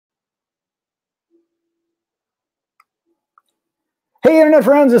Hey, Internet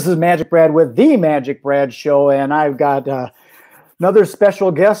friends, this is Magic Brad with The Magic Brad Show, and I've got another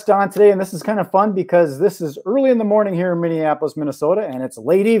special guest on today, and this is kind of fun because this is early in the morning here in Minneapolis, Minnesota, and it's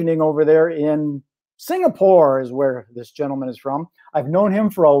late evening over there in Singapore is where this gentleman is from. I've known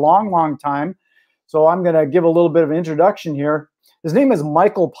him for a long, long time, so I'm going to give a little bit of an introduction here. His name is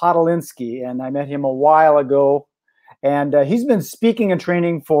Michael Podolinsky, and I met him a while ago. And he's been speaking and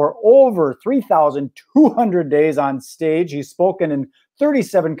training for over 3,200 days on stage. He's spoken in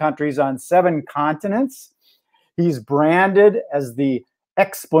 37 countries on 7 continents. He's branded as the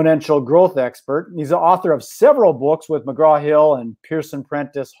Exponential Growth Expert. He's the author of several books with McGraw-Hill and Pearson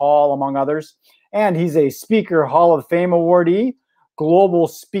Prentice Hall, among others. And he's a Speaker Hall of Fame awardee, Global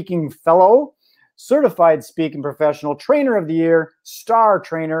Speaking Fellow, Certified Speaking Professional, Trainer of the Year, Star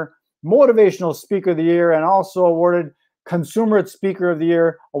Trainer, Motivational Speaker of the Year, and also awarded Consumer Speaker of the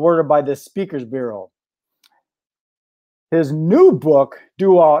Year, awarded by the Speakers Bureau. His new book,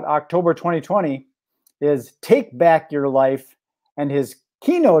 due out October 2020, is Take Back Your Life, and his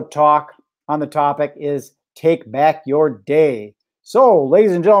keynote talk on the topic is Take Back Your Day. So,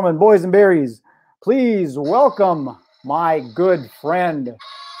 ladies and gentlemen, boys and berries, please welcome my good friend,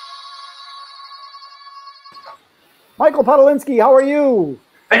 Michael Podolinsky. How are you?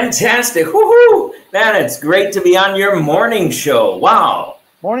 Fantastic. Woohoo! Man, it's great to be on your morning show. Wow.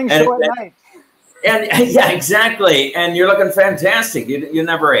 Morning show at night. And yeah, exactly. And you're looking fantastic. You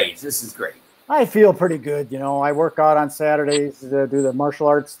never age. This is great. I feel pretty good. You know, I work out on Saturdays to do the martial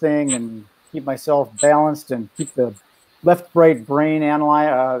arts thing and keep myself balanced and keep the left-right brain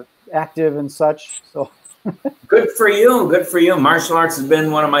active and such. So good for you. Good for you. Martial arts has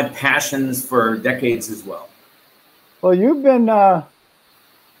been one of my passions for decades as well. Well, you've been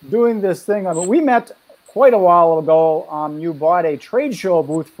doing this thing. I mean, we met quite a while ago. You bought a trade show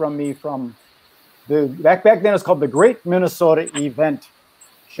booth from me from the back then. It's called the Great Minnesota Event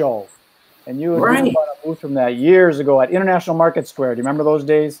Show, and you bought a booth from that years ago at International Market Square. Do you remember those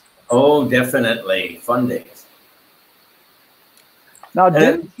days? Oh, definitely, fun days. Now,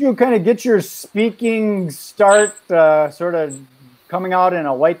 didn't you kind of get your speaking start, sort of coming out in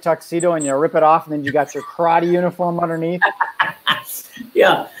a white tuxedo, and you rip it off, and then you got your karate uniform underneath?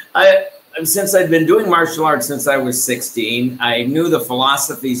 Yeah, since I'd been doing martial arts since I was 16, I knew the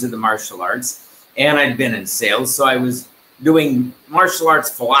philosophies of the martial arts, and I'd been in sales, so I was doing martial arts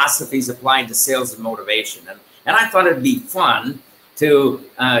philosophies applied to sales and motivation. And I thought it'd be fun to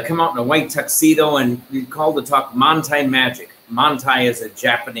come out in a white tuxedo, and we called the talk Mantai Magic. Mantai is a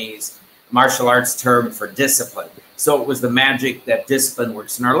Japanese martial arts term for discipline. So it was the magic that discipline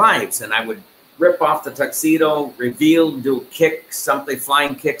works in our lives. And I would rip off the tuxedo, reveal, do a kick, something,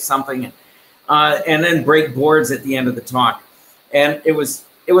 flying kick, something, and then break boards at the end of the talk. And it was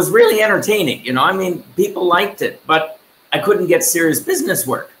really entertaining. You know, I mean, people liked it, but I couldn't get serious business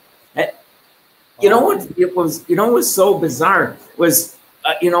work. You know what it was? You know what was so bizarre was,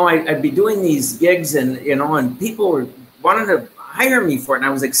 you know, I'd be doing these gigs, and you know, and people were wanting to hire me for it, and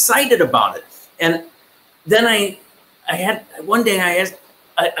I was excited about it. And then I had one day I asked.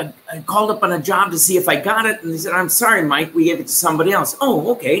 I called up on a job to see if I got it, and they said, "I'm sorry, Mike, we gave it to somebody else." Oh,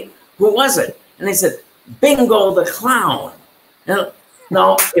 okay. Who was it? And they said, "Bingo the Clown."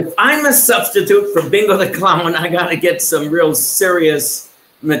 Now, if I'm a substitute for Bingo the Clown, I got to get some real serious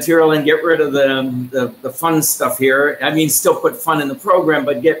material and get rid of the fun stuff here. I mean, still put fun in the program,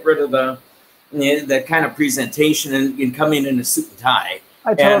 but get rid of the kind of presentation and come in a suit and tie.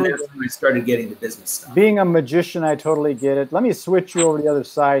 And that's when I started getting the business stuff. Being a magician, I totally get it. Let me switch you over to the other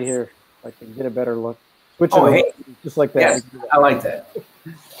side here so I can get a better look. Switch hey. Just like that. Yes, I like that.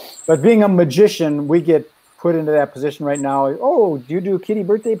 But being a magician, we get put into that position right now. Oh, do you do kitty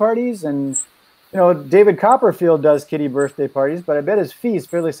birthday parties? And, you know, David Copperfield does kitty birthday parties, but I bet his fee is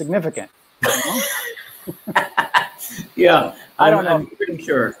fairly significant. You know? Yeah, I'm pretty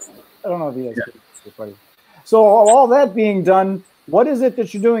sure. I don't know if he has kitty birthday parties. So all that being done, what is it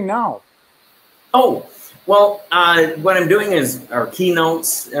that you're doing now? Oh, well, what I'm doing is our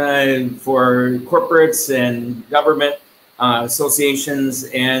keynotes for corporates and government associations,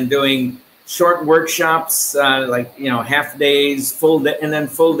 and doing short workshops, like, you know, half days, full day, and then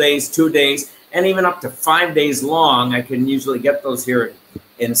full days, 2 days, and even up to 5 days long. I can usually get those here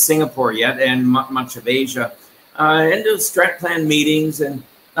in Singapore yet, and much of Asia, and do strat plan meetings, and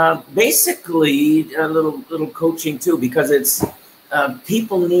basically a little coaching too, because it's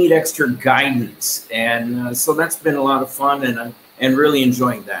people need extra guidance, and so that's been a lot of fun, and really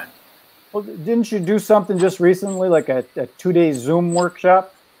enjoying that. Well, didn't you do something just recently, like a 2-day Zoom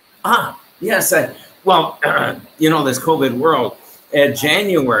workshop? Yes. Well, you know, this COVID world, in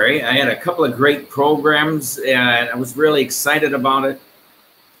January, I had a couple of great programs, and I was really excited about it.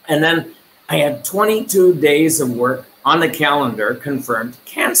 And then I had 22 days of work on the calendar confirmed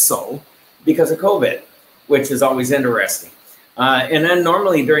cancel because of COVID, which is always interesting. And then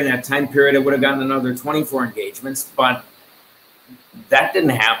normally during that time period, I would have gotten another 24 engagements, but that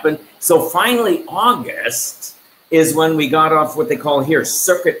didn't happen. So finally, August is when we got off what they call here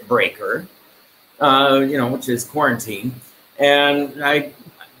circuit breaker, which is quarantine. And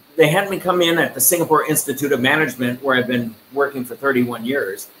they had me come in at the Singapore Institute of Management, where I've been working for 31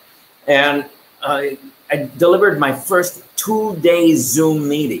 years. And I delivered my first 2-day Zoom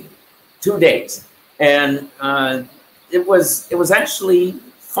meeting, 2 days. And it was actually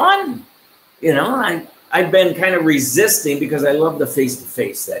fun. I've been kind of resisting because I love the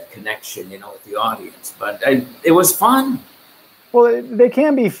face-to-face, that connection, with the audience. But it was fun. Well, they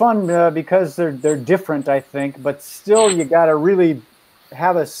can be fun because they're different, I think. But still, you got to really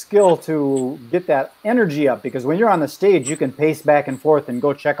have a skill to get that energy up, because when you're on the stage, you can pace back and forth and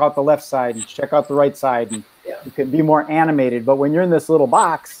go check out the left side and check out the right side, and you can be more animated. But when you're in this little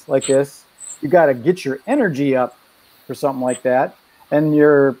box like this, you got to get your energy up for something like that, and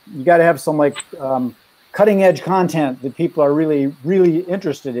you got to have some cutting edge content that people are really, really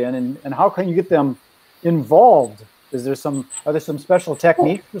interested in, and how can you get them involved? Are there some special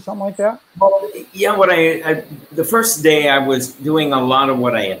techniques or something like that? Well, yeah, the first day I was doing a lot of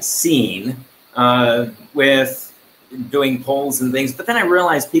what I had seen with doing polls and things, but then I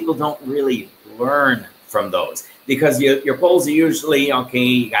realized people don't really learn from those, because your polls are usually, okay,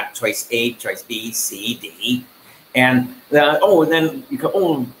 you got choice A, choice B, C, D, and then you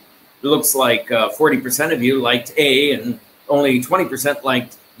go, it looks like 40% of you liked A and only 20%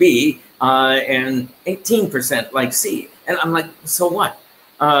 liked B, and 18% like C. And I'm like, so what?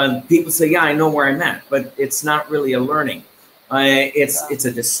 People say, yeah, I know where I'm at, but it's not really a learning. It's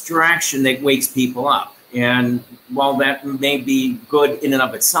a distraction that wakes people up. And while that may be good in and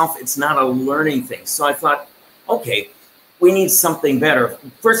of itself, it's not a learning thing. So I thought, okay, we need something better.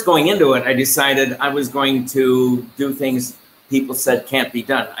 First, going into it, I decided I was going to do things people said can't be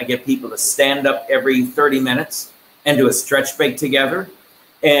done. I get people to stand up every 30 minutes and do a stretch break together,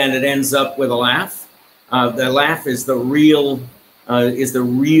 and it ends up with a laugh. The laugh is the real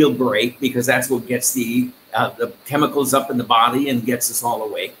break, because that's what gets the chemicals up in the body and gets us all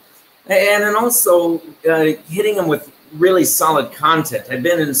awake. And then also hitting them with really solid content. I've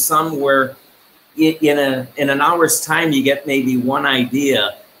been in some where in an hour's time you get maybe one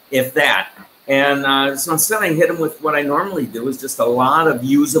idea, if that. And so instead I hit them with what I normally do, is just a lot of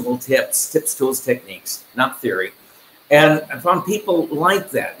usable tips, tools, techniques, not theory. And I found people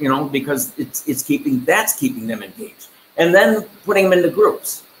like that, because it's keeping them engaged. And then putting them into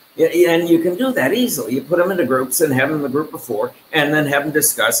groups. And you can do that easily. You put them into groups and have them in the group before, and then have them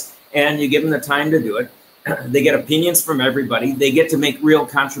discuss, and you give them the time to do it. They get opinions from everybody. They get to make real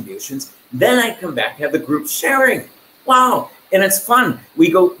contributions. Then I come back, have the group sharing. Wow. And it's fun. We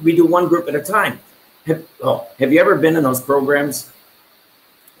do one group at a time. Have you ever been in those programs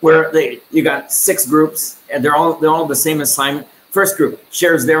where you got 6 groups and they're all the same assignment? First group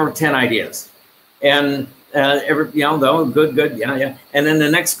shares their 10 ideas, and good, yeah. And then the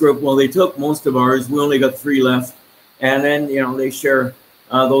next group, well, they took most of ours. We only got 3 left, and then they share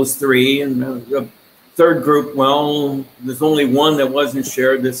those 3. And the third group, well, there's only 1 that wasn't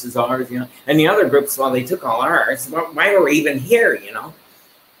shared. This is ours, And the other groups, well, they took all ours. Why are we even here,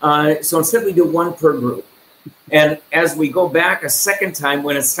 So instead, we do 1 per group. And as we go back a second time,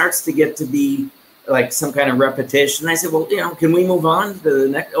 when it starts to get to be like some kind of repetition, I said, well, can we move on to the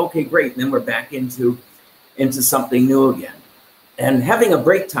next? Okay, great. And then we're back into something new again. And having a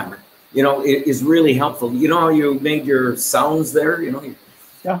break timer, is really helpful. You know how you made your sounds there,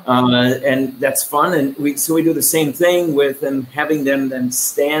 Yeah. And that's fun. And we do the same thing with them, having them then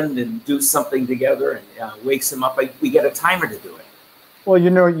stand and do something together, and wakes them up. We get a timer to do it. Well,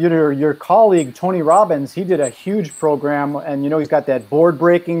 your colleague, Tony Robbins, he did a huge program, and he's got that board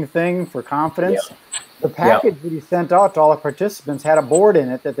breaking thing for confidence. Yeah. The package that he sent out to all the participants had a board in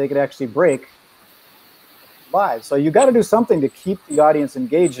it that they could actually break live. So you got to do something to keep the audience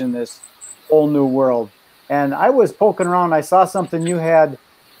engaged in this whole new world. And I was poking around, I saw something you had.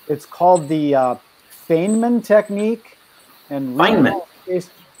 It's called the Feynman technique. And Feynman.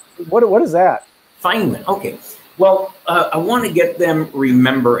 What is that? Feynman. Okay. Well, I want to get them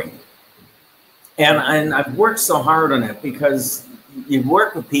remembering. And I've worked so hard on it, because you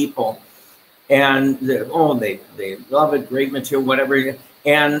work with people and they love it, great material, whatever,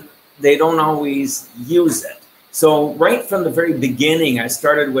 and they don't always use it. So right from the very beginning, I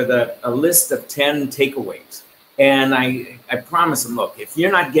started with a list of 10 takeaways. And I promise them, look, if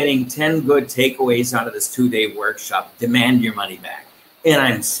you're not getting 10 good takeaways out of this 2-day workshop, demand your money back. And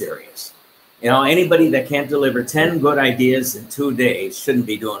I'm serious. You know, anybody that can't deliver 10 good ideas in 2 days shouldn't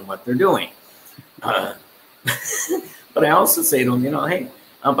be doing what they're doing. But I also say to them, you know, hey,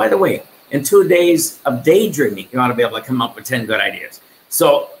 by the way, in 2 days of daydreaming, you ought to be able to come up with 10 good ideas.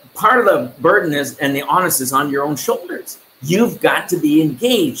 So part of the burden is, and the onus is on your own shoulders. You've got to be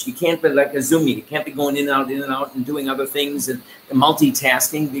engaged. You can't be like a Zoom meeting. You can't be going in and out and doing other things and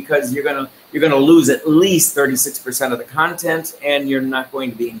multitasking, because you're gonna lose at least 36% of the content, and you're not going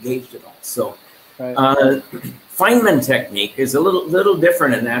to be engaged at all. So, right. Feynman technique is a little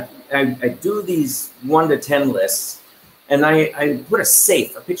different in that I do these 1 to 10 lists, and I put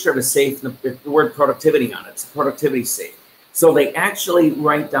a picture of a safe, and the word productivity on it. It's a productivity safe. So they actually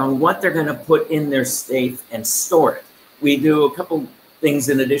write down what they're going to put in their safe and store it. We do a couple things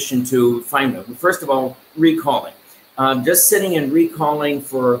in addition to Feynman. First of all, recalling. Just sitting and recalling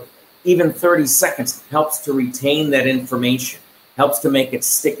for even 30 seconds helps to retain that information, helps to make it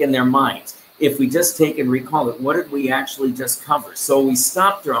stick in their minds. If we just take and recall it, what did we actually just cover? So we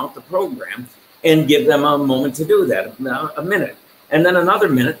stop throughout the program and give them a moment to do that, a minute, and then another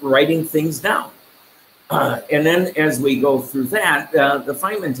minute writing things down. And then as we go through that, the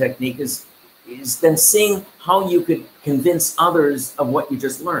Feynman technique is then seeing how you could convince others of what you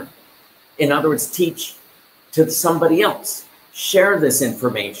just learned. In other words, teach to somebody else. Share this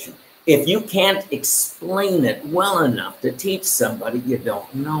information. If you can't explain it well enough to teach somebody, you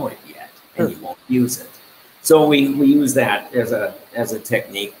don't know it yet, and you won't use it. So we use that as a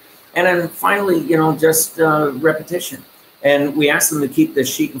technique. And then finally, you know, just repetition. And we ask them to keep this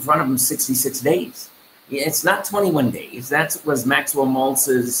sheet in front of them 66 days. It's not 21 days. That was Maxwell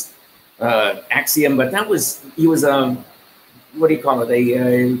Maltz's axiom, but he was what do you call it,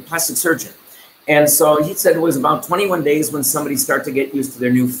 a plastic surgeon. And so he said it was about 21 days when somebody started to get used to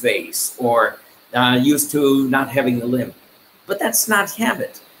their new face, or used to not having the limb. But that's not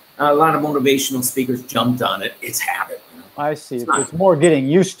habit. A lot of motivational speakers jumped on it. It's habit. You know? I see. It's more getting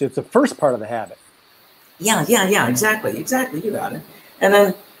used to. It's the first part of the habit. Yeah, exactly. You got it. And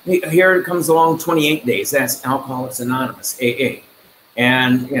then here comes along 28 days. That's Alcoholics Anonymous, AA.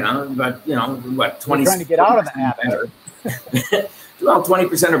 And, what, 20... Trying to get out of the habit. Well,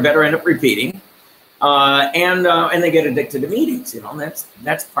 20% or better end up repeating. And they get addicted to meetings, you know,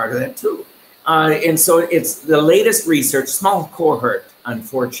 that's part of that too. And so it's the latest research, small cohort,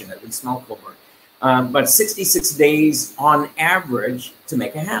 unfortunately, small cohort, but 66 days on average to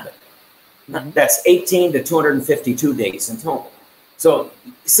make a habit. Mm-hmm. That's 18 to 252 days in total. So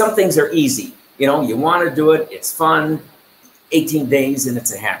some things are easy. You know, you want to do it, it's fun, 18 days and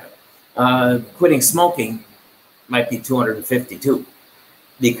it's a habit. Quitting smoking might be 252.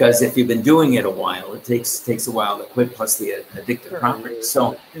 Because if you've been doing it a while, it takes a while to quit, plus the addictive properties.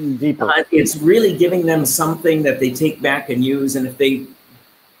 So it's really giving them something that they take back and use. And if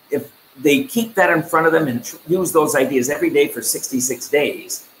they keep that in front of them and use those ideas every day for 66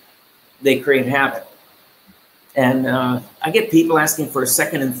 days, they create habit. And I get people asking for a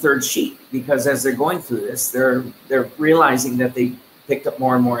second and third sheet, because as they're going through this, they're realizing that they picked up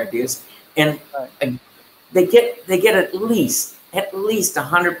more and more ideas, and they get at least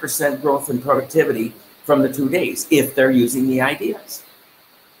 100% growth in productivity from the 2 days if they're using the ideas.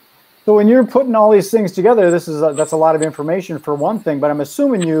 So when you're putting all these things together, that's a lot of information for one thing. But I'm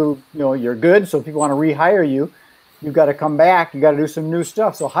assuming you're good. So if people want to rehire you, you've got to come back. You got to do some new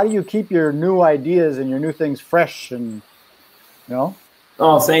stuff. So how do you keep your new ideas and your new things fresh? And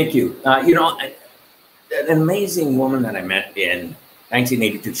Oh, thank you. An amazing woman that I met in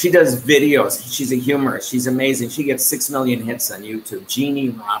 1982. She does videos. She's a humorist. She's amazing. She gets 6 million hits on YouTube. Jeannie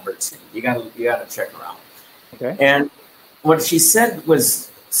Robertson. You gotta check her out. Okay. And what she said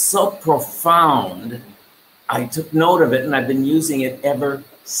was so profound. I took note of it, and I've been using it ever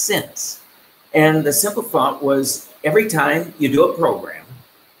since. And the simple thought was, every time you do a program,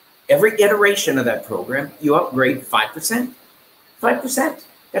 every iteration of that program, you upgrade 5%. 5%.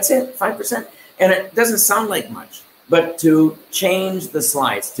 That's it. 5%. And it doesn't sound like much. But to change the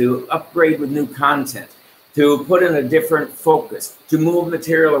slides, to upgrade with new content, to put in a different focus, to move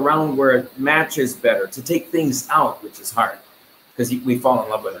material around where it matches better, to take things out, which is hard because we fall in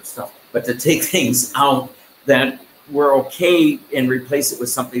love with our stuff, but to take things out that were okay and replace it with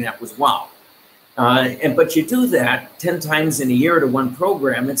something that was wow. But you do that 10 times in a year to one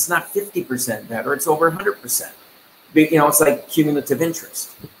program, it's not 50% better, it's over 100%. It's like cumulative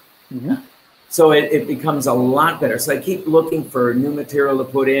interest. Mm-hmm. So it becomes a lot better. So I keep looking for new material to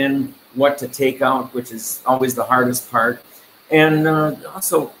put in, what to take out, which is always the hardest part. And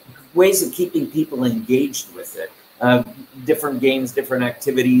also ways of keeping people engaged with it. Different games, different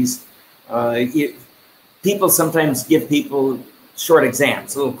activities. People sometimes give people short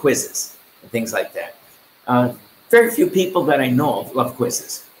exams, little quizzes, and things like that. Very few people that I know of love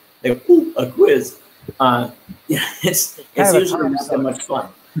quizzes. They go, ooh, a quiz. It's usually not that much fun.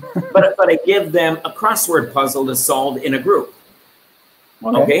 but I give them a crossword puzzle to solve in a group.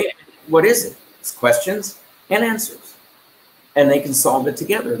 Okay, what is it? It's questions and answers, and they can solve it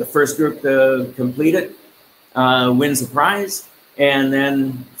together. The first group to complete it wins a prize, and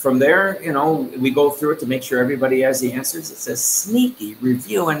then from there, we go through it to make sure everybody has the answers. It says sneaky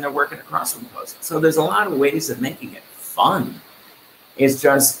review, and they're working a crossword puzzle. So there's a lot of ways of making it fun. It's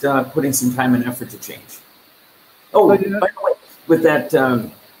just putting some time and effort to change. Oh, by the way, with that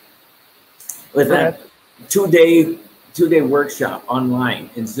two-day workshop online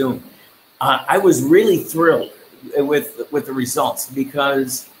in Zoom, I was really thrilled with the results,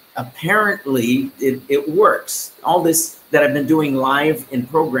 because apparently it works. All this that I've been doing live in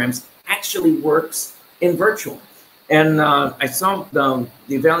programs actually works in virtual. And I saw the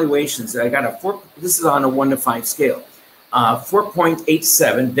evaluations that I got this is on a 1 to 5 scale.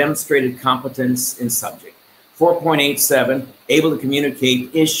 4.87 demonstrated competence in subject. 4.87 able to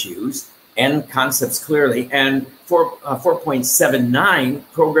communicate issues and concepts clearly, and 4.79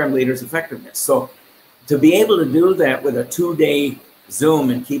 program leaders effectiveness. So to be able to do that with a 2-day Zoom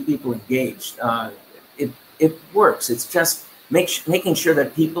and keep people engaged, it works. It's just making sure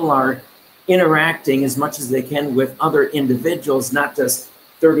that people are interacting as much as they can with other individuals, not just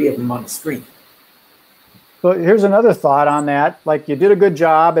 30 of them on the screen. So here's another thought on that. Like, you did a good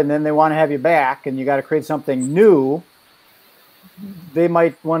job and then they want to have you back and you got to create something new. They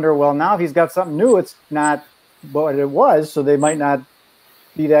might wonder, well, now if he's got something new, it's not what it was. So they might not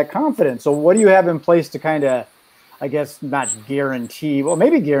be that confident. So what do you have in place to kind of, I guess, not guarantee, well,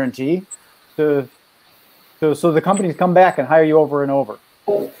 maybe guarantee so the companies come back and hire you over and over?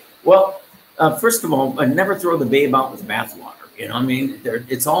 Well, first of all, I never throw the babe out with bathwater.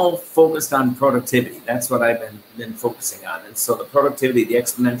 It's all focused on productivity. That's what I've been focusing on. And so the productivity, the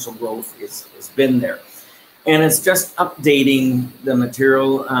exponential growth has been there. And it's just updating the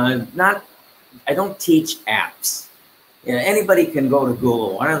material. I don't teach apps. Anybody can go to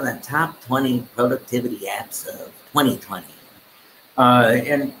Google. What are the top 20 productivity apps of 2020?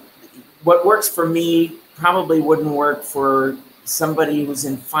 And what works for me probably wouldn't work for somebody who's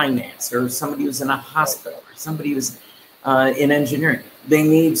in finance, or somebody who's in a hospital, or somebody who's in engineering. They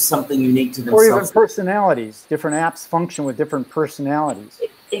need something unique to themselves. Or even personalities. Different apps function with different personalities.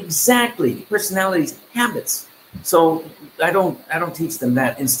 Exactly. Personalities, habits. So I don't teach them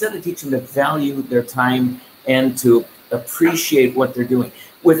that. Instead, I teach them to value their time and to appreciate what they're doing.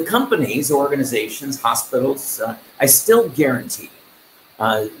 With companies, organizations, hospitals, I still guarantee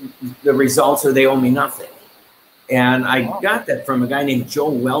the results, or they owe me nothing. And I got that from a guy named Joe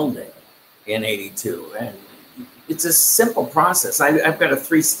Weldon in '82. And it's a simple process. I've got a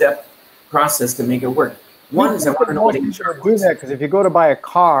 3-step process to make it work. One is I want to know what HR do that, because if you go to buy a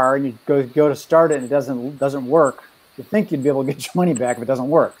car and you go to start it and it doesn't work, you think you'd be able to get your money back if it doesn't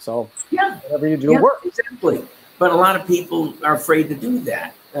work. So yeah, whatever you do works. Exactly. But a lot of people are afraid to do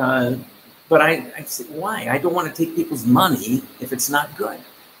that. But I say, why? I don't want to take people's money if it's not good.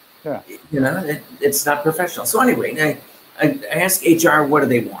 Yeah. It's not professional. So anyway, I asked HR, what do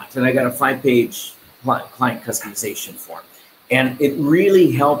they want? And I got a 5-page client customization form. And it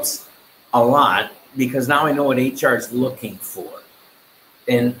really helps a lot, because now I know what HR is looking for.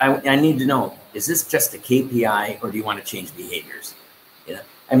 And I need to know, is this just a KPI, or do you want to change behaviors?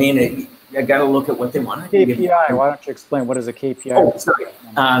 I got to look at what they want. KPI, why don't you explain what is a KPI? Oh, sorry.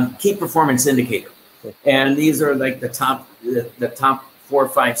 Key performance indicator. And these are like the top 4,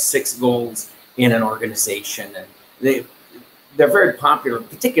 5, 6 goals in an organization. And they're very popular,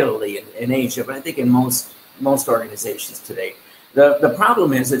 particularly in Asia, but I think in most organizations today. The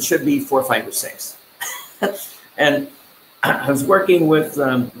problem is it should be 4, 5, or 6. And I was working with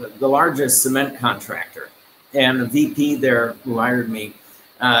the largest cement contractor, and the VP there who hired me,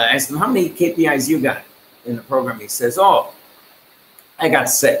 I asked him, how many KPIs you got in the program? He says, oh, I got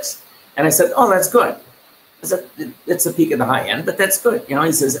 6. And I said, oh, that's good. I said, it's a peak of the high end, but that's good.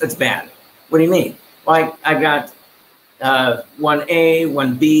 He says, it's bad. What do you mean? Well, I got 1A,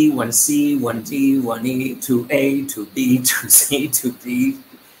 1B, 1C, 1D, 1E, 2A, 2B, 2C, 2D,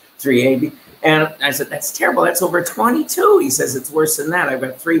 3A. And I said, that's terrible. That's over 22. He says, it's worse than that. I've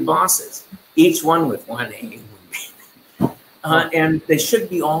got 3 bosses, each one with 1A, 1B. And they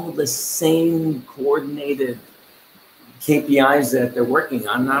should be all the same coordinated KPIs that they're working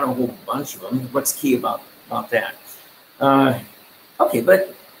on, not a whole bunch of them. What's key about that? Okay,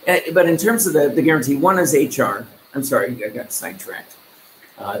 but But in terms of the guarantee, one is HR. I'm sorry, I got sidetracked.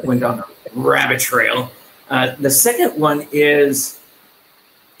 Went down a rabbit trail. The second one is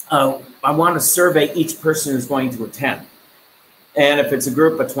I want to survey each person who's going to attend. And if it's a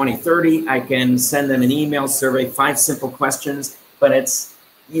group of 20, 30, I can send them an email survey, 5 simple questions, but it's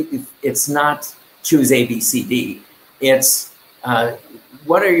not choose A, B, C, D. It's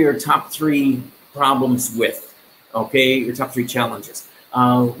what are your top 3 problems with, okay, your top 3 challenges.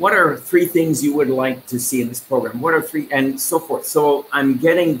 What are 3 things you would like to see in this program? What are 3, and so forth. So I'm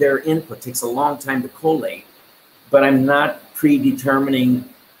getting their input. It takes a long time to collate, but I'm not predetermining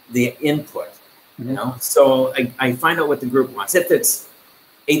the input, you know? So I find out what the group wants. If it's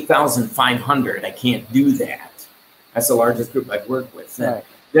 8,500, I can't do that. That's the largest group I've worked with. Right.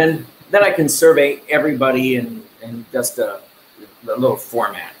 Then I can survey everybody in just a little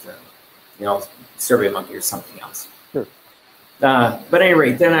format, you know, SurveyMonkey or something else. Sure. But at any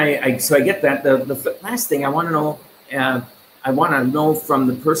rate, then I get that. The last thing I want to know, I want to know from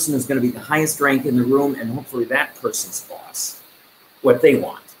the person who's going to be the highest rank in the room, and hopefully that person's boss, what they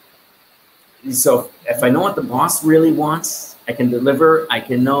want. So if I know what the boss really wants, I can deliver. I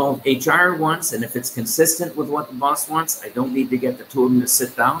can know HR wants, and if it's consistent with what the boss wants, I don't need to get the 2 of them to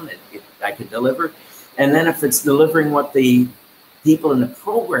sit down. I can deliver. And then if it's delivering what the people in the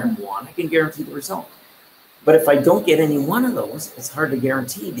program want, I can guarantee the result. But if I don't get any one of those, it's hard to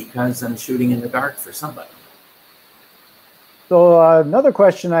guarantee because I'm shooting in the dark for somebody. So another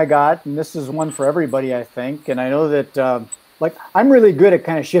question I got, and this is one for everybody, I think, and I know that like I'm really good at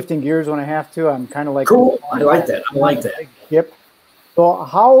kind of shifting gears when I have to. I'm kind of like cool. I like that. I like that. Yep. So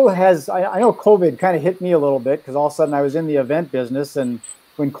how has I know COVID kind of hit me a little bit because all of a sudden I was in the event business, and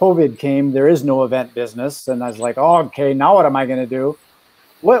when COVID came, there is no event business, and I was like, oh, okay, now what am I going to do?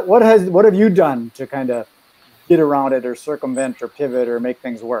 What have you done to kind of get around it or circumvent or pivot or make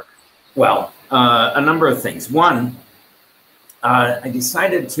things work? Well, a number of things. One, I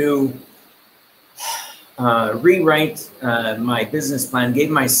decided to rewrite my business plan, gave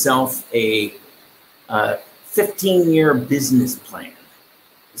myself a 15-year business plan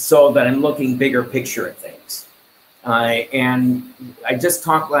so that I'm looking bigger picture at things. And I just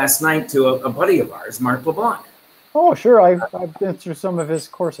talked last night to a buddy of ours, Mark LeBlanc. Oh, sure. I've been through some of his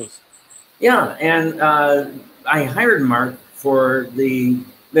courses. Yeah, and I hired Mark for the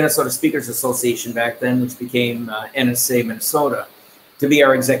Minnesota Speakers Association back then, which became NSA Minnesota, to be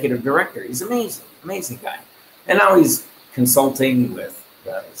our executive director. He's amazing, amazing guy. And now he's consulting with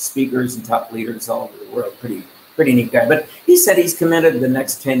speakers and top leaders all over the world. Pretty neat guy. But he said he's committed the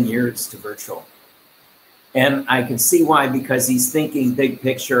next 10 years to virtual. And I can see why, because he's thinking big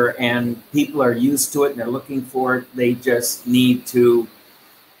picture and people are used to it and they're looking for it. They just need to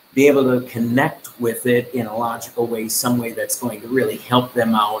be able to connect with it in a logical way, some way that's going to really help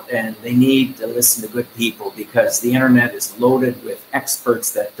them out. And they need to listen to good people because the internet is loaded with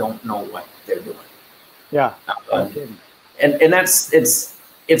experts that don't know what they're doing. Yeah. And that's,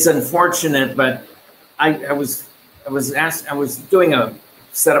 it's unfortunate, but I was doing a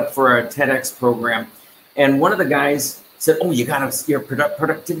setup for a TEDx program, and one of the guys said, oh, you're a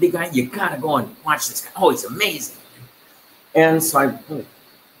productivity guy, you gotta go and watch this guy. Oh, he's amazing. And so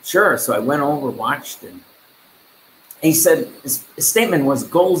sure. So I went over, watched, and he said, his statement was,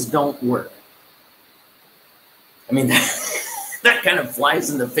 goals don't work. I mean, that kind of flies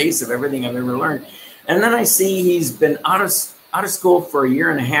in the face of everything I've ever learned. And then I see he's been out of school for 1.5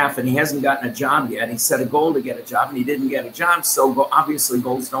 years, and he hasn't gotten a job yet. He set a goal to get a job, and he didn't get a job. So obviously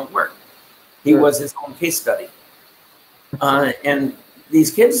goals don't work. He was his own case study. And these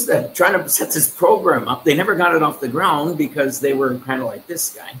kids that trying to set this program up, they never got it off the ground because they were kind of like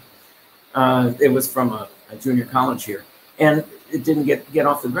this guy. It was from a junior college here, and it didn't get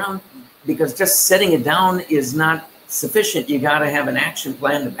off the ground because just setting it down is not sufficient. You got to have an action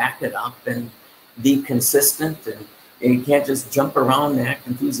plan to back it up and be consistent, and you can't just jump around and act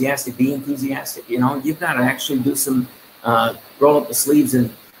enthusiastic, be enthusiastic. You know, you've got to actually do some roll up the sleeves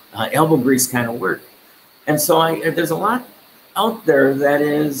and elbow grease kind of work. And so there's a lot out there that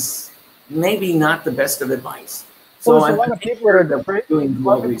is maybe not the best of advice. So well, a lot of people that are doing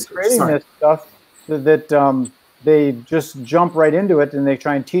this stuff that they just jump right into it and they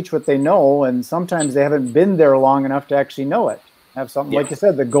try and teach what they know, and sometimes they haven't been there long enough to actually know it. Have something like you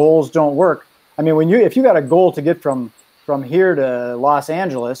said, the goals don't work. I mean, if you got a goal to get from here to Los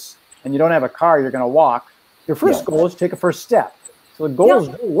Angeles and you don't have a car, you're going to walk. Your first goal is to take a first step. So the goals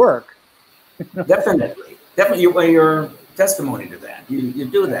do work. Definitely. You're testimony to that. You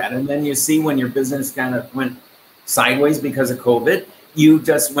do that, and then you see when your business kind of went sideways because of COVID, you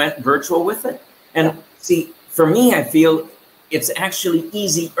just went virtual with it. And see, for me, I feel it's actually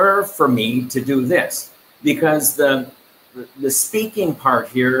easier for me to do this because the speaking part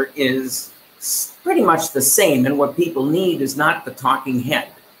here is pretty much the same. And what people need is not the talking head.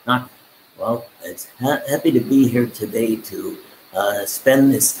 Not, well, it's happy to be here today to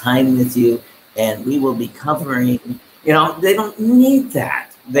spend this time with you. And we will be covering, you know, they don't need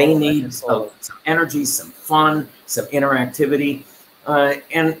that. They need some energy, some fun, some interactivity.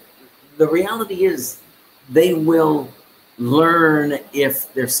 And the reality is they will learn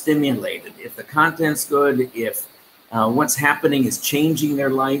if they're stimulated, if the content's good, if what's happening is changing their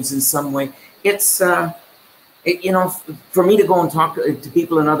lives in some way. It's, you know, for me to go and talk to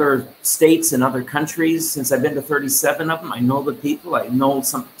people in other states and other countries, since I've been to 37 of them, I know the people, I know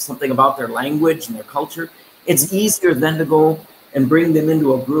something about their language and their culture. It's easier than to go and bring them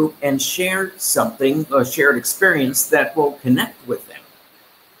into a group and share something, a shared experience that will connect with them.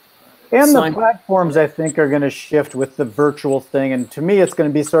 And so the platforms, I think, are going to shift with the virtual thing. And to me, it's going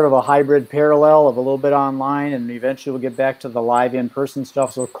to be sort of a hybrid parallel of a little bit online, and eventually we'll get back to the live in-person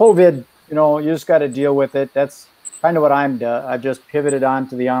stuff. So COVID, you know, you just got to deal with it. That's kind of what I've just pivoted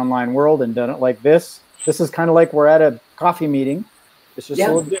onto the online world and done it like this. This is kind of like we're at a coffee meeting. It's just a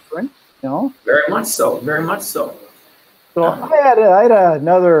little different, you know? Very much so, very much so. So I had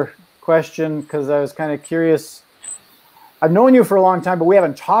another question because I was kind of curious. I've known you for a long time, but we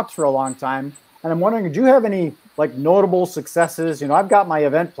haven't talked for a long time. And I'm wondering, do you have any like notable successes? You know, I've got my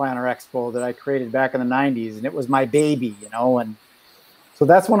event planner expo that I created back in the 90s, and it was my baby, you know, and so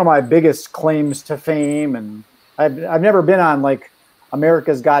that's one of my biggest claims to fame. And I've never been on like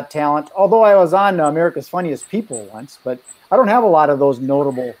America's Got Talent, although I was on America's Funniest People once, but I don't have a lot of those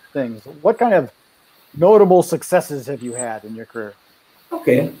notable things. What kind of notable successes have you had in your career?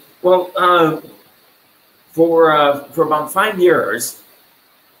 Okay, well, for about 5 years,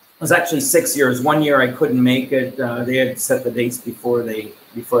 it was actually 6 years. 1 year I couldn't make it. They had set the dates before they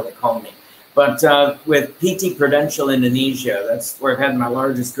called me. But with PT Prudential Indonesia, that's where I've had my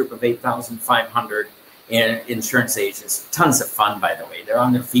largest group of 8,500 insurance agents. Tons of fun, by the way. They're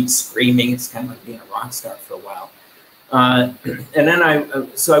on their feet screaming. It's kind of like being a rock star for a while. And then I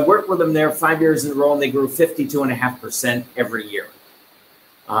worked with them there 5 years in a row, and they grew 52.5% every year.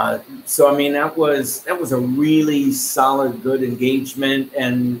 So I mean, that was a really solid, good engagement,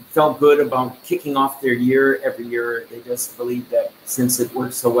 and felt good about kicking off their year every year. They just believed that since it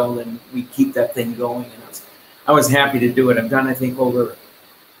worked so well, then we keep that thing going. And I was happy to do it. I've done, I think, over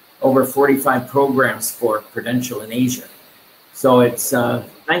 45 programs for Prudential in Asia. So it's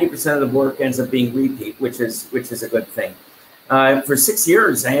 90% of the work ends up being repeat, which is a good thing. For 6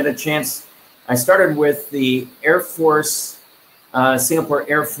 years, I had a chance. I started with the Air Force. Singapore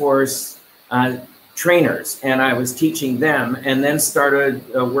Air Force trainers, and I was teaching them, and then started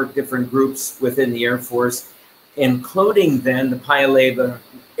work different groups within the Air Force, including then the Paya Lebar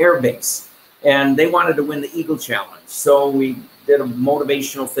Air Base, and they wanted to win the Eagle Challenge. So we did a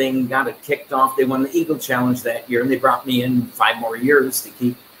motivational thing, got it kicked off. They won the Eagle Challenge that year, and they brought me in 5 more years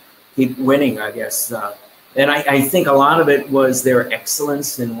to keep winning, I guess. And I think a lot of it was their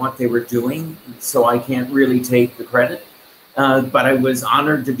excellence in what they were doing, so I can't really take the credit. But I was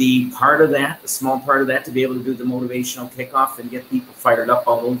honored to be part of that, a small part of that, to be able to do the motivational kickoff and get people fired up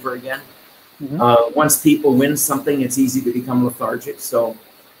all over again. Once people win something, it's easy to become lethargic. So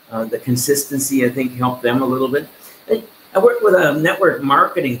the consistency, I think, helped them a little bit. I worked with a network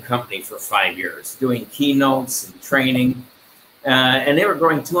marketing company for 5 years, doing keynotes and training. And they were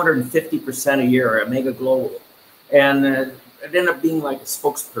growing 250% a year at Mega Global. And it ended up being like a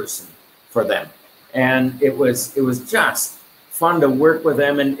spokesperson for them. And it was just fun to work with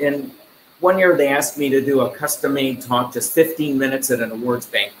them. And 1 year they asked me to do a custom-made talk, just 15 minutes at an awards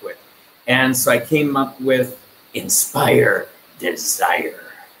banquet. And so I came up with Inspire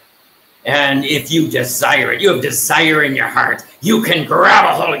Desire. And if you desire it, you have desire in your heart, you can grab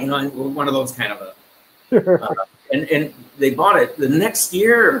a hold, you know, one of those kind of a, and they bought it. The next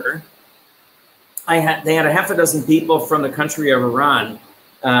year, they had a half a dozen people from the country of Iran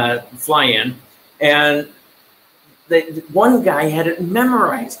fly in. And one guy had it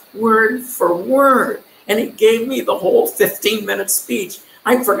memorized word for word, and he gave me the whole 15-minute speech.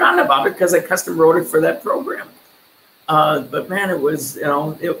 I'd forgotten about it because I custom wrote it for that program. But man, it was, you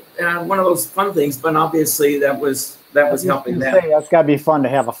know, one of those fun things. But obviously, that was helping them. That's got to be fun to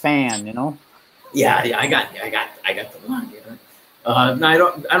have a fan, you know. Yeah, I got the one. You know? No, I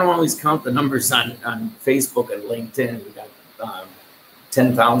don't always count the numbers on Facebook and LinkedIn. We got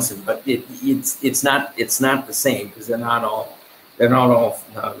 10,000, but it's not the same because they're not all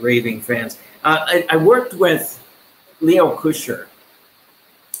raving fans. I worked with Leo Kusher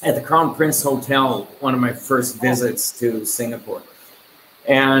at the Crown Prince Hotel, one of my first visits to Singapore.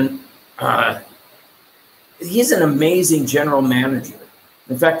 And he's an amazing general manager.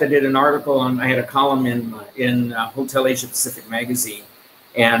 In fact, I did an article I had a column in Hotel Asia Pacific magazine.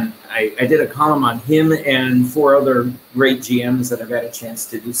 And I did a column on him and 4 other great GMs that I've had a chance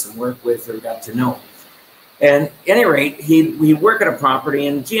to do some work with or got to know. And at any rate, he'd work at a property,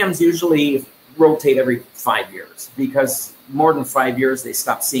 and GMs usually rotate every 5 years, because more than 5 years, they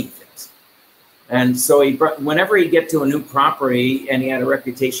stop seeing things. And so whenever he'd get to a new property and he had a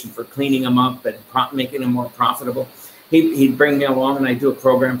reputation for cleaning them up and making them more profitable, he'd bring me along, and I'd do a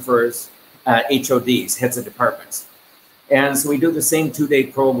program for his HODs, heads of departments. And so we do the same 2-day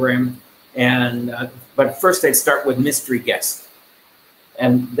program, and but first I'd start with mystery guests,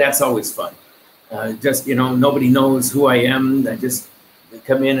 and that's always fun. Just, you know, nobody knows who I am. I just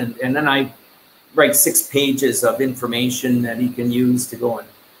come in, and then I write 6 pages of information that he can use to go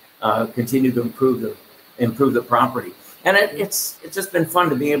and continue to improve the property. And it's just been fun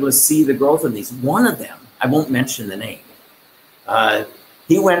to be able to see the growth of these. One of them, I won't mention the name,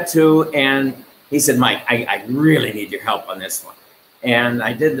 he went to, and he said, Mike, I really need your help on this one. And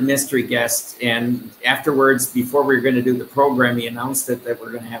I did the mystery guest, and afterwards, before we were going to do the program, he announced that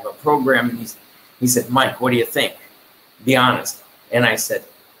we're going to have a program, and he said, Mike, what do you think? Be honest. And I said,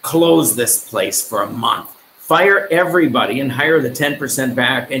 close this place for a month. Fire everybody and hire the 10%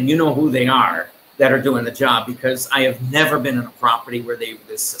 back, and you know who they are that are doing the job, because I have never been in a property where they were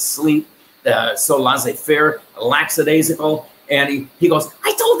this asleep, so laissez-faire, lackadaisical. And he goes,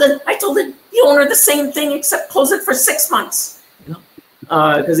 I told the owner the same thing, except close it for 6 months, you know,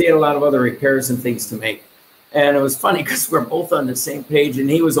 because he had a lot of other repairs and things to make. And it was funny because we're both on the same page, and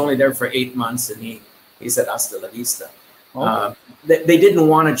he was only there for 8 months, and he said, hasta la vista. Oh. They didn't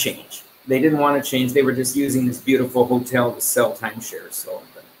want to change. They didn't want to change. They were just using this beautiful hotel to sell timeshares. So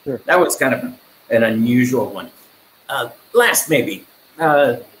sure. That was kind of an unusual one. Last, maybe.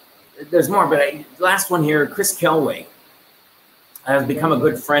 There's more, but last one here, Chris Kelway has become a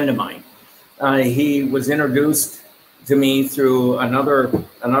good friend of mine. He was introduced to me through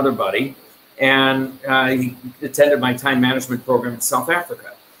another buddy, and he attended my time management program in South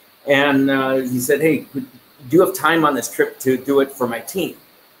Africa. And he said, hey, do you have time on this trip to do it for my team?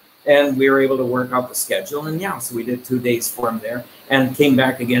 And we were able to work out the schedule. And yeah, so we did 2 days for him there, and came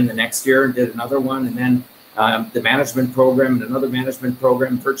back again the next year and did another one. And then the management program and another management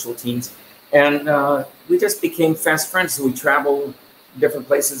program, virtual teams. And we just became fast friends. So we traveled different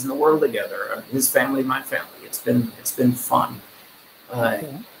places in the world together, his family, my family. It's been fun.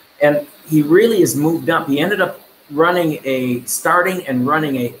 And he really has moved up. He ended up starting and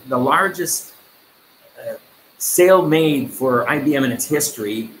running the largest sale made for IBM in its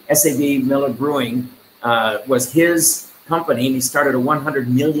history. SAB Miller Brewing was his company, and he started a $100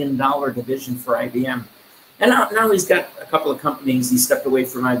 million division for IBM. And now he's got a couple of companies. He stepped away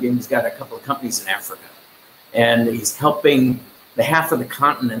from IBM. He's got a couple of companies in Africa. And he's helping the half of the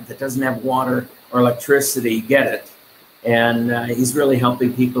continent that doesn't have water or electricity get it. And he's really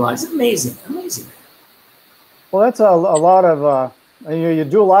helping people out. It's amazing, amazing. Well, that's a lot of, you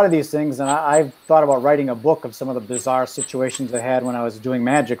do a lot of these things, and I've thought about writing a book of some of the bizarre situations I had when I was doing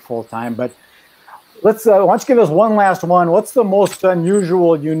magic full time. But let's, why don't you give us one last one? What's the most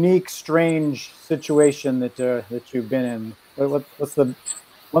unusual, unique, strange situation that you've been in? What's the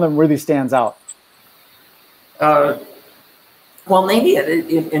one that really stands out? Well, maybe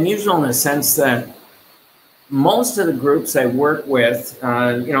unusual in the sense that most of the groups I work with,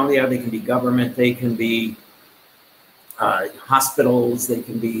 yeah, they can be government, they can be hospitals, they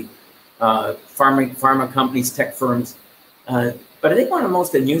can be pharma companies, tech firms. But I think one of the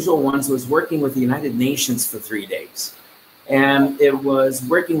most unusual ones was working with the United Nations for 3 days. And it was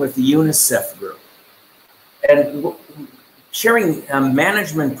working with the UNICEF group. And sharing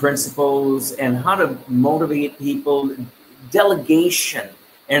management principles and how to motivate people, delegation.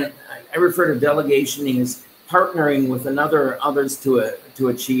 And I refer to delegation as partnering with others to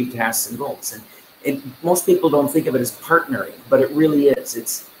achieve tasks and goals. And most people don't think of it as partnering, but it really is.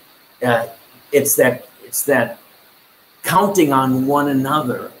 It's that counting on one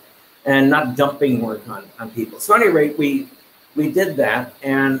another and not dumping work on people. So at any rate, we did that,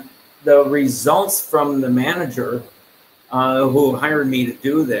 and the results from the manager who hired me to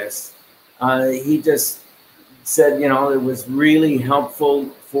do this, he just said, it was really helpful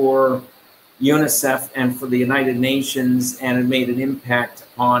for UNICEF and for the United Nations, and it made an impact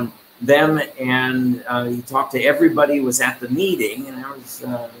on them. And he talked to everybody who was at the meeting, and there was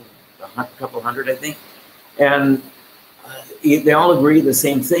a couple hundred, I think. And they all agreed the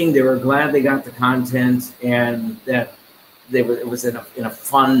same thing. They were glad they got the content, and that it was in a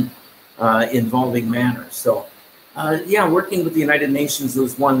fun, involving manner. So, yeah, working with the United Nations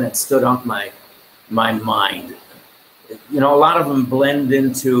was one that stood out my mind. You know, a lot of them blend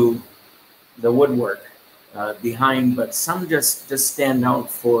into the woodwork behind, but some just stand out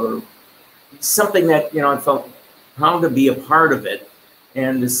for something that, you know, I felt proud to be a part of it,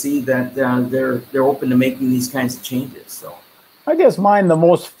 and to see that they're open to making these kinds of changes. So I guess mine, the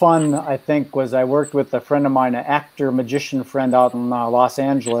most fun, I think, was I worked with a friend of mine, an actor, magician friend out in Los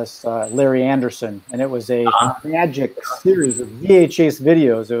Angeles, Larry Anderson, and it was a magic series of VHS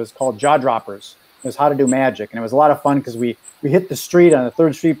videos. It was called Jaw Droppers. It was how to do magic, and it was a lot of fun because we hit the street on the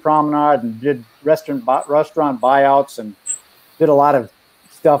 3rd Street Promenade and did restaurant buyouts and did a lot of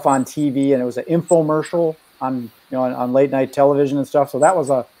stuff on TV, and it was an infomercial on, you know, on late night television and stuff. So that was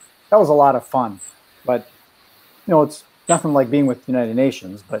a lot of fun. But, you know, it's nothing like being with the United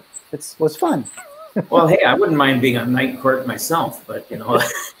Nations, but it was fun. Well, hey, I wouldn't mind being on night court myself, but, you know.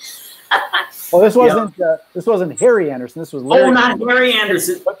 Well, this wasn't Harry Anderson. This was Larry. Oh, not Harry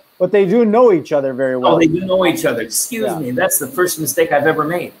Anderson. But they do know each other very well. Oh, they do know each other. Excuse me. That's the first mistake I've ever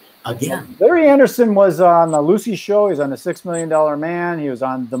made. Again. Larry Anderson was on the Lucy Show. He was on the $6 Million Man. He was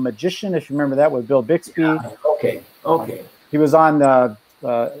on The Magician, if you remember that, with Bill Bixby. Yeah, okay. He was on a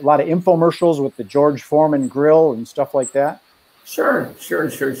lot of infomercials with the George Foreman grill and stuff like that. Sure.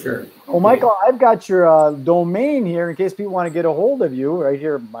 Well, Michael, I've got your domain here in case people want to get a hold of you right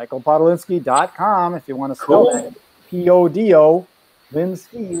here, michaelpodolinsky.com, if you want to spell it. Podo,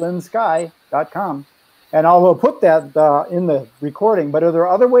 Linsky.com. And I'll put that in the recording. But are there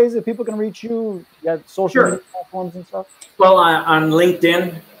other ways that people can reach you? You got social media platforms and stuff? Well, on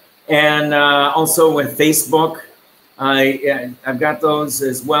LinkedIn and also with Facebook. I've got those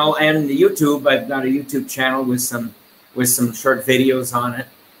as well. And YouTube, I've got a YouTube channel with some short videos on it.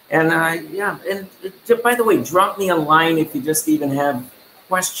 And yeah, and by the way, drop me a line if you just even have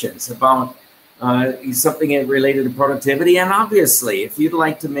questions about something related to productivity. And obviously, if you'd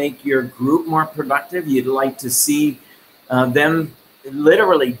like to make your group more productive, you'd like to see them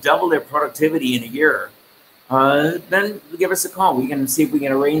literally double their productivity in a year, then give us a call. We can see if we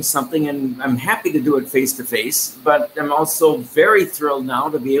can arrange something, and I'm happy to do it face-to-face, but I'm also very thrilled now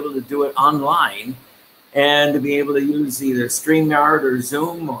to be able to do it online and to be able to use either StreamYard or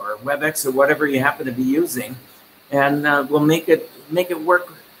Zoom or WebEx or whatever you happen to be using, and we'll make it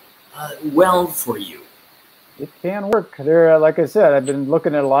work well for you. It can work. There, like I said, I've been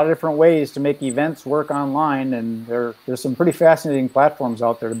looking at a lot of different ways to make events work online, and there's some pretty fascinating platforms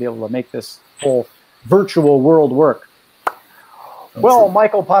out there to be able to make this whole virtual world work. Well,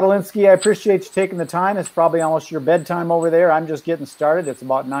 Michael Podolinsky, I appreciate you taking the time. It's probably almost your bedtime over there. I'm just getting started. It's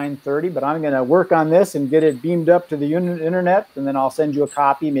about 9:30, but I'm going to work on this and get it beamed up to the internet, and then I'll send you a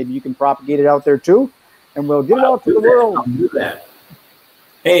copy. Maybe you can propagate it out there too, and we'll get it out to the world. I'll do that.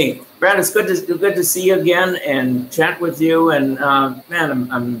 Hey, Brad, it's good to see you again and chat with you. And man,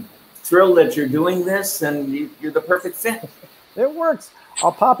 I'm thrilled that you're doing this, and you're the perfect fit. It works.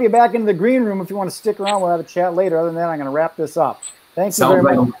 I'll pop you back into the green room if you want to stick around. We'll have a chat later. Other than that, I'm going to wrap this up. Thank you very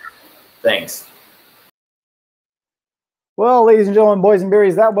much. Thanks. Well, ladies and gentlemen, boys and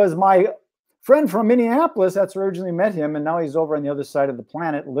berries, that was my friend from Minneapolis. That's where I originally met him, and now he's over on the other side of the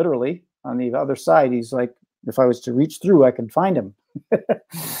planet, literally on the other side. He's like, if I was to reach through, I could find him.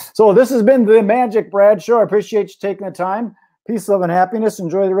 So this has been the MagicBrad Show. I appreciate you taking the time. Peace, love, and happiness.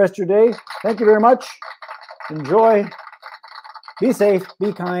 Enjoy the rest of your day. Thank you very much. Enjoy. Be safe,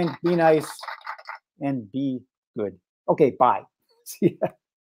 be kind, be nice, and be good. Okay, bye. See ya.